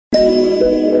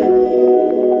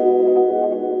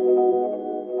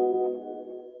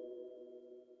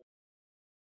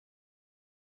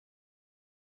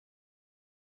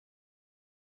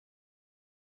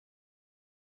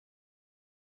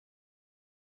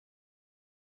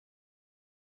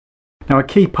Now, a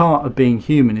key part of being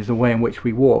human is the way in which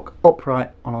we walk,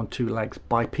 upright and on two legs,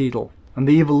 bipedal. And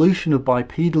the evolution of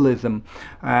bipedalism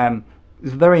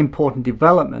is a very important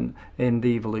development in the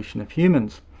evolution of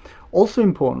humans. Also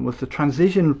important was the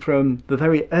transition from the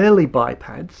very early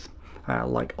bipeds,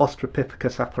 like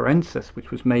Australopithecus afarensis,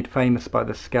 which was made famous by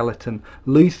the skeleton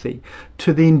Lucy,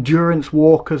 to the endurance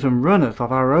walkers and runners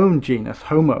of our own genus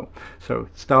Homo. So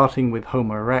starting with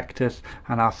Homo erectus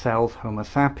and ourselves Homo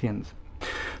sapiens.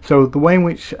 So the way in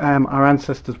which our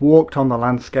ancestors walked on the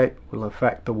landscape will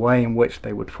affect the way in which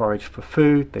they would forage for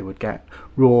food, they would get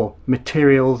raw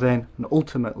materials in, and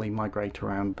ultimately migrate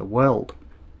around the world.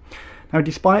 Now,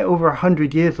 despite over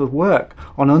 100 years of work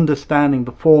on understanding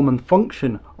the form and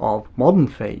function of modern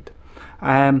feet,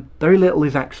 very little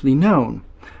is actually known,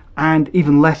 and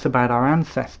even less about our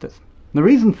ancestors. The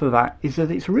reason for that is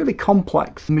that it's a really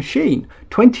complex machine.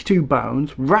 22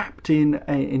 bones wrapped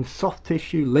in soft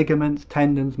tissue, ligaments,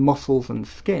 tendons, muscles and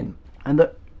skin, and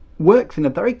that works in a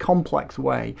very complex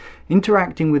way,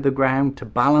 interacting with the ground to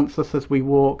balance us as we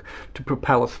walk, to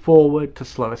propel us forward, to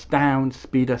slow us down,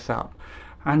 speed us up.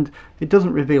 And it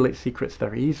doesn't reveal its secrets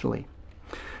very easily.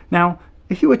 Now,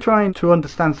 if you were trying to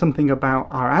understand something about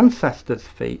our ancestors'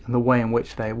 feet and the way in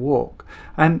which they walk,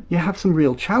 you have some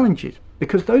real challenges,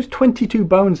 because those 22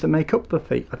 bones that make up the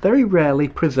feet are very rarely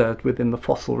preserved within the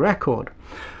fossil record.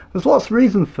 There's lots of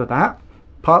reasons for that.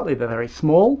 Partly they're very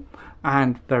small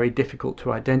and very difficult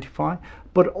to identify,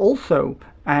 but also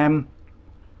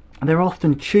they're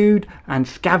often chewed and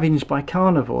scavenged by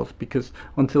carnivores, because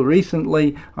until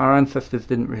recently our ancestors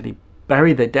didn't really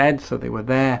bury their dead, so they were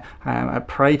there at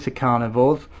prey to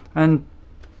carnivores and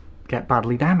get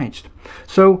badly damaged.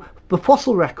 So the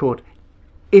fossil record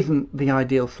isn't the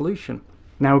ideal solution.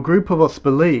 Now, a group of us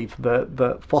believe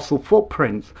that fossil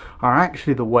footprints are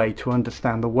actually the way to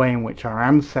understand the way in which our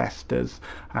ancestors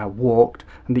walked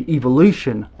and the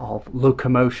evolution of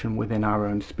locomotion within our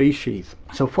own species.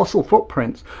 So fossil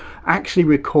footprints actually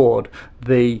record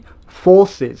the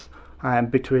forces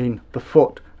between the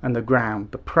foot and the ground,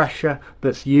 the pressure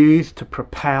that's used to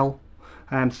propel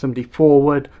somebody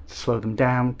forward, to slow them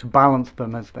down, to balance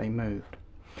them as they moved.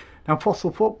 Now,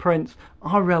 fossil footprints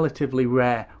are relatively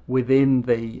rare within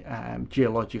the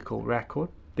geological record.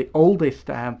 The oldest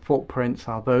footprints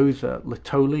are those at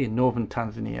Lutoli in northern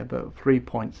Tanzania, that are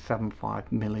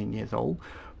 3.75 million years old,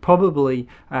 probably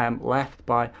left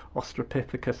by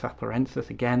Australopithecus afarensis,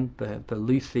 again the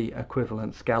Lucy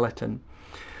equivalent skeleton.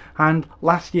 And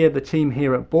last year the team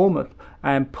here at Bournemouth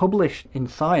published in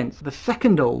Science the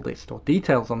second oldest, or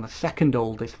details on the second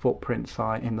oldest footprint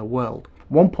site in the world.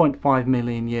 1.5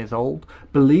 million years old,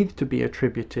 believed to be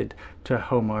attributed to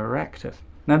Homo erectus.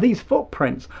 Now, these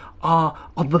footprints are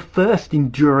of the first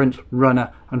endurance runner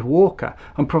and walker,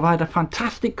 and provide a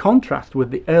fantastic contrast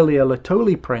with the earlier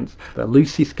Lutoli prints, the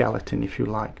Lucy skeleton if you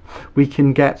like. We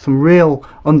can get some real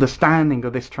understanding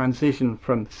of this transition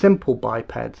from simple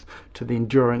bipeds to the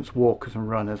endurance walkers and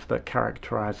runners that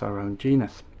characterize our own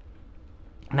genus.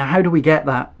 Now, how do we get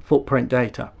that footprint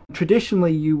data?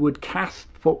 Traditionally, you would cast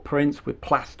footprints with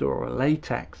plaster or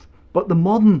latex, but the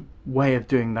modern way of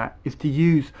doing that is to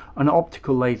use an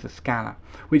optical laser scanner,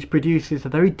 which produces a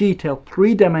very detailed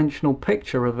three-dimensional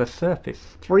picture of a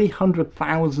surface,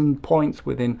 300,000 points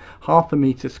within half a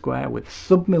meter square with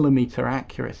sub-millimeter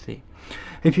accuracy.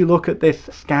 If you look at this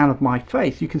scan of my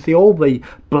face, you can see all the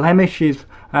blemishes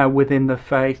within the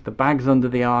face, the bags under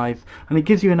the eyes, and it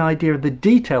gives you an idea of the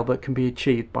detail that can be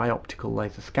achieved by optical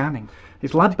laser scanning.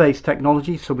 It's lab-based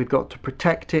technology, so we've got to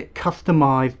protect it,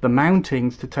 customize the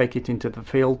mountings to take it into the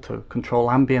field to control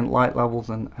ambient light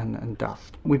levels and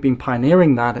dust. We've been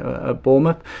pioneering that at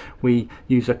Bournemouth. We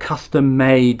use a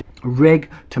custom-made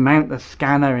rig to mount the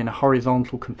scanner in a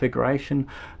horizontal configuration.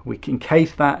 We can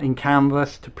encase that in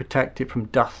canvas to protect it from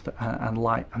dust and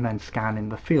light, and then scan in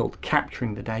the field,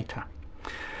 capturing the data.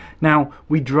 Now,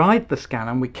 we drive the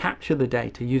scanner and we capture the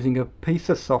data using a piece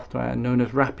of software known as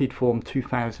Rapidform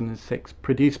 2006,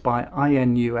 produced by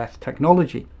INUS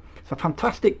Technology. It's a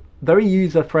fantastic, very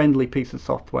user-friendly piece of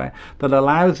software that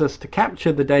allows us to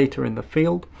capture the data in the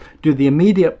field, do the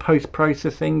immediate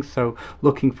post-processing, so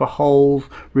looking for holes,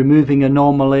 removing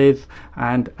anomalies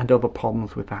and other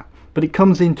problems with that. But it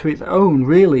comes into its own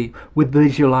really with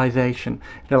visualization.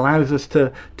 It allows us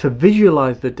to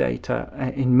visualize the data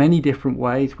in many different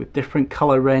ways, with different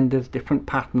color renders, different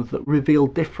patterns that reveal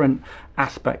different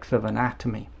aspects of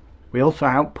anatomy. We also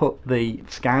output the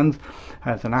scans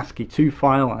as an ASCII2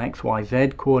 file, an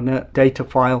XYZ coordinate data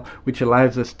file, which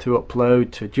allows us to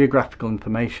upload to geographical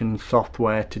information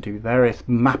software to do various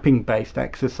mapping based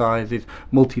exercises,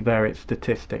 multivariate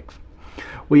statistics.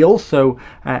 We also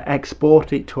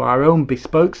export it to our own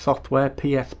bespoke software,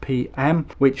 PSPM,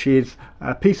 which is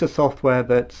a piece of software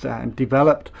that's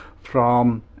developed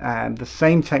from the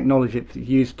same technology that's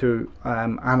used to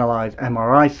analyze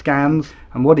MRI scans.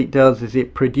 And what it does is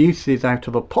it produces out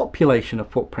of a population of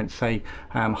footprints, say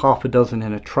half a dozen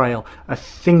in a trail, a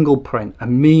single print, a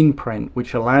mean print,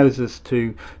 which allows us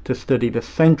to study the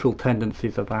central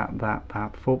tendencies of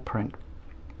that footprint.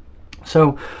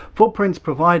 So footprints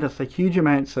provide us a huge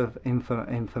amounts of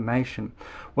information,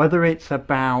 whether it's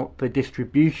about the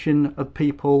distribution of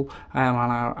people and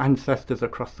our ancestors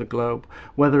across the globe,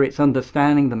 whether it's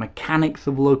understanding the mechanics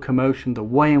of locomotion, the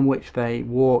way in which they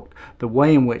walked, the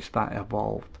way in which that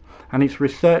evolved. And it's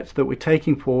research that we're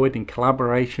taking forward in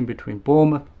collaboration between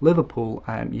Bournemouth, Liverpool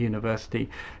University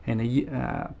in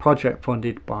a project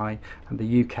funded by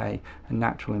the UK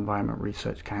Natural Environment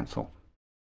Research Council.